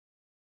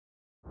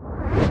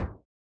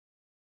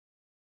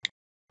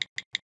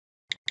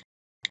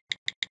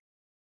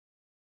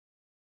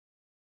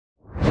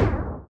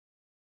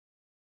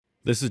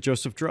This is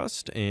Joseph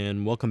Drust,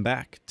 and welcome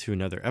back to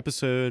another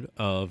episode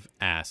of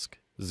Ask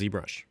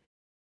ZBrush.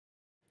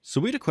 So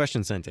we had a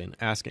question sent in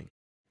asking,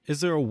 is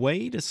there a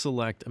way to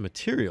select a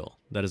material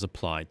that is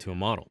applied to a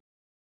model?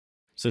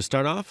 So to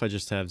start off, I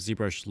just have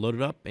ZBrush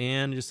loaded up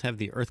and just have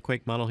the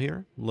earthquake model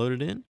here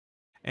loaded in.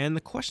 And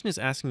the question is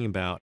asking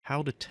about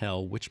how to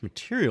tell which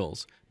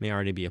materials may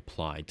already be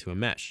applied to a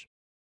mesh.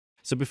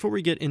 So before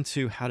we get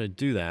into how to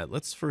do that,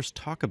 let's first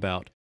talk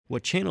about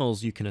what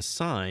channels you can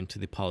assign to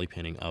the poly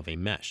painting of a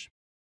mesh.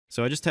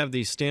 So I just have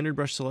the standard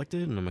brush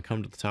selected, and I'm going to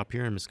come to the top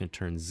here. I'm just going to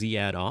turn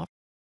Z-Add off.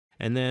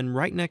 And then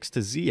right next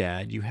to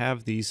Z-Add, you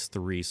have these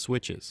three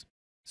switches.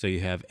 So you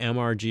have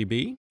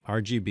mRGB,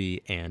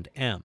 RGB, and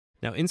M.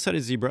 Now inside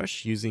of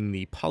ZBrush, using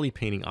the poly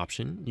painting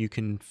option, you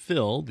can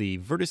fill the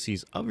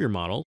vertices of your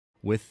model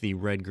with the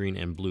red, green,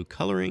 and blue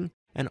coloring,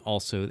 and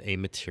also a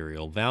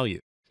material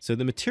value. So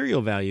the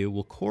material value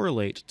will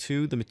correlate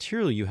to the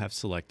material you have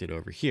selected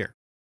over here.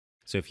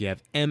 So if you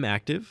have M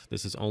active,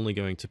 this is only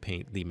going to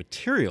paint the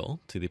material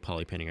to the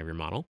poly painting of your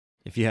model.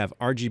 If you have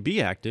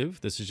RGB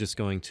active, this is just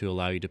going to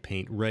allow you to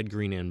paint red,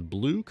 green, and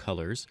blue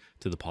colors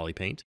to the poly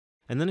paint.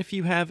 And then if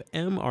you have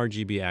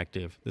mRGB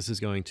active, this is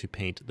going to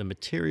paint the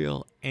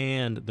material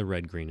and the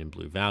red, green, and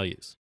blue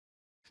values.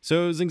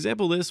 So as an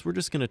example of this, we're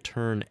just going to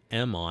turn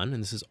M on,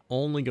 and this is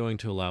only going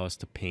to allow us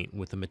to paint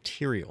with a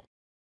material.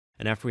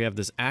 And after we have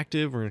this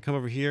active, we're going to come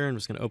over here and I'm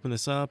just going to open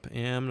this up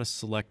and I'm going to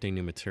select a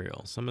new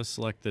material. So I'm going to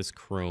select this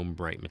chrome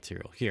bright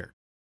material here.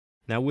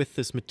 Now with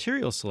this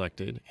material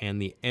selected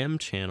and the M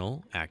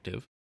channel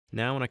active,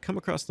 now when I come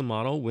across the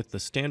model with the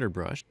standard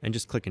brush and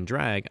just click and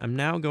drag, I'm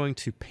now going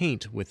to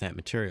paint with that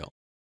material.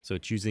 So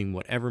it's using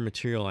whatever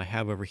material I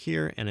have over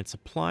here and it's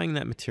applying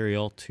that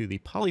material to the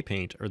poly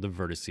paint or the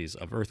vertices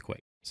of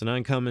earthquake. So now I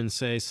can come and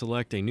say,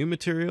 select a new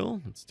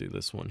material. Let's do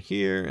this one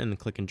here and then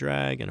click and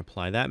drag and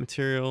apply that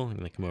material. I'm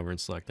going to come over and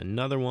select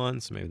another one.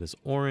 So maybe this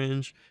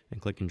orange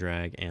and click and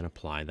drag and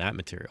apply that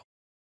material.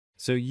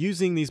 So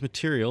using these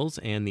materials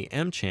and the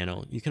M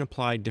channel, you can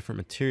apply different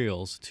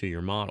materials to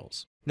your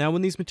models. Now,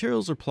 when these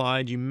materials are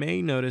applied, you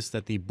may notice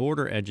that the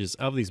border edges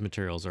of these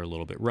materials are a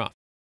little bit rough.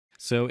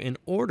 So in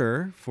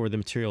order for the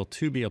material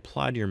to be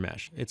applied to your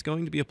mesh, it's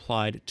going to be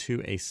applied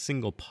to a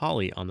single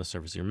poly on the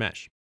surface of your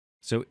mesh.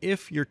 So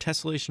if your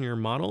tessellation of your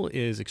model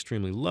is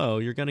extremely low,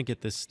 you're going to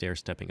get this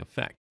stair-stepping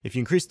effect. If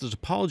you increase the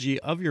topology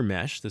of your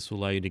mesh, this will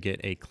allow you to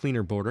get a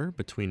cleaner border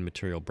between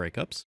material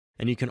breakups.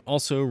 And you can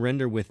also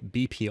render with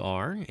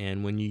BPR.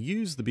 And when you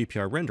use the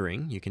BPR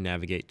rendering, you can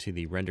navigate to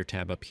the Render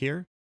tab up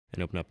here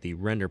and open up the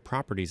Render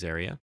Properties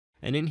area.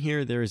 And in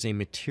here, there is a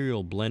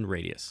material blend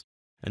radius.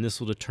 And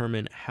this will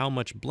determine how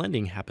much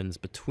blending happens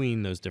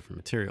between those different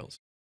materials.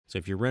 So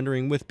if you're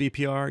rendering with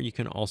BPR, you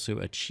can also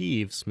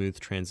achieve smooth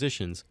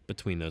transitions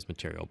between those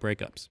material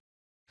breakups.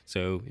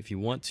 So if you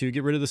want to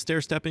get rid of the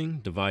stair-stepping,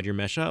 divide your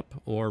mesh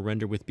up, or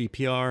render with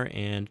BPR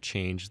and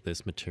change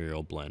this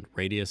material blend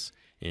radius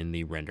in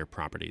the Render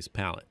Properties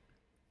palette.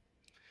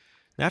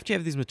 Now after you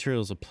have these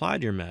materials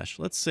applied to your mesh,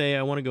 let's say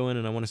I want to go in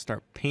and I want to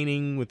start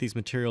painting with these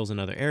materials in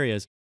other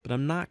areas, but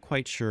I'm not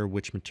quite sure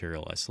which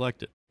material I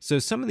selected. So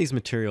some of these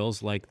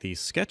materials, like the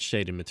sketch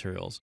shaded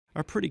materials,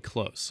 are pretty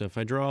close. So if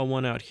I draw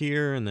one out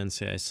here and then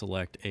say I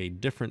select a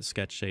different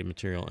sketch shade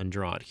material and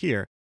draw it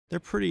here, they're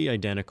pretty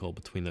identical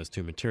between those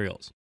two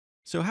materials.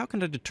 So how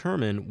can I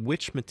determine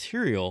which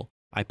material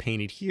I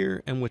painted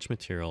here and which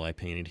material I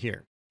painted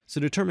here? So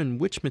to determine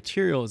which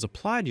material is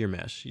applied to your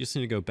mesh, you just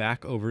need to go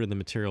back over to the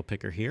material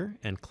picker here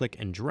and click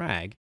and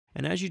drag.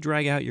 And as you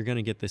drag out, you're going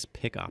to get this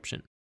pick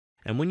option.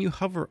 And when you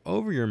hover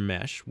over your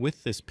mesh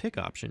with this pick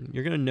option,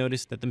 you're going to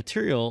notice that the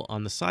material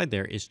on the side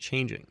there is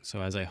changing.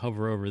 So as I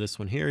hover over this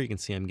one here, you can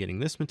see I'm getting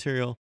this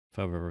material. If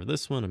I hover over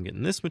this one, I'm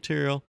getting this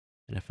material.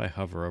 And if I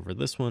hover over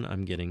this one,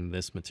 I'm getting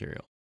this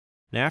material.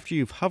 Now, after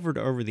you've hovered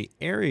over the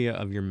area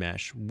of your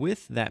mesh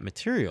with that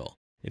material,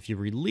 if you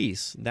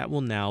release, that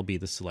will now be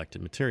the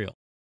selected material.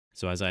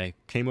 So as I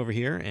came over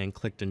here and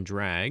clicked and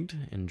dragged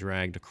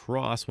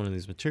across one of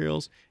these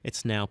materials,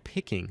 it's now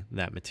picking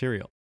that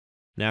material.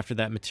 And after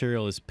that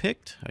material is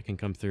picked, I can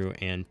come through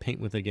and paint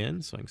with it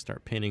again. So I can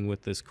start painting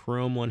with this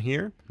chrome one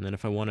here. And then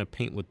if I want to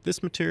paint with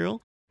this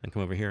material, I can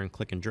come over here and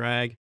click and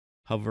drag,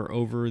 hover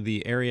over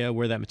the area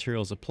where that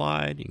material is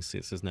applied. You can see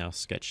this is now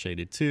sketch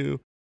shaded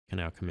 2. I can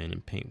now come in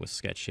and paint with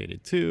sketch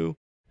shaded 2.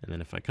 And then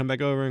if I come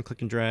back over and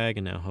click and drag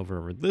and now hover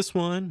over this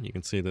one, you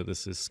can see that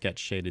this is sketch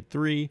shaded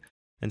 3.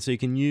 And so you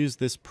can use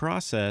this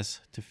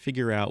process to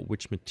figure out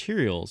which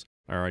materials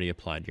are already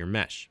applied to your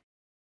mesh.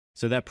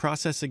 So that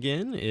process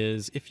again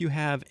is if you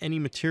have any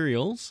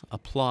materials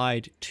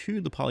applied to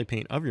the poly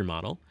paint of your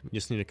model, you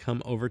just need to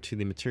come over to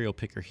the material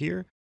picker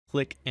here,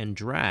 click and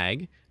drag,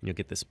 and you'll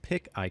get this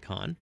pick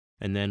icon.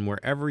 And then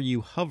wherever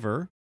you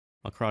hover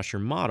across your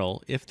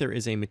model, if there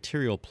is a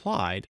material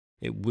applied,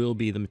 it will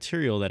be the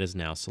material that is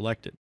now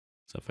selected.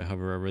 So if I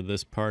hover over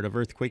this part of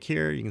earthquake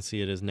here, you can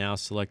see it has now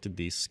selected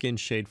the skin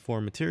shade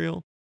 4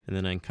 material. And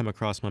then I can come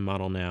across my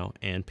model now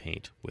and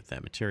paint with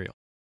that material.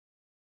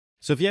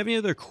 So if you have any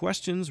other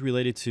questions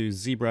related to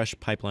ZBrush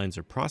pipelines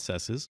or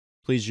processes,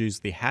 please use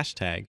the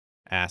hashtag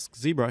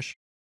AskZBrush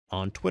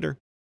on Twitter.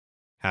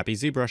 Happy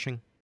ZBrushing!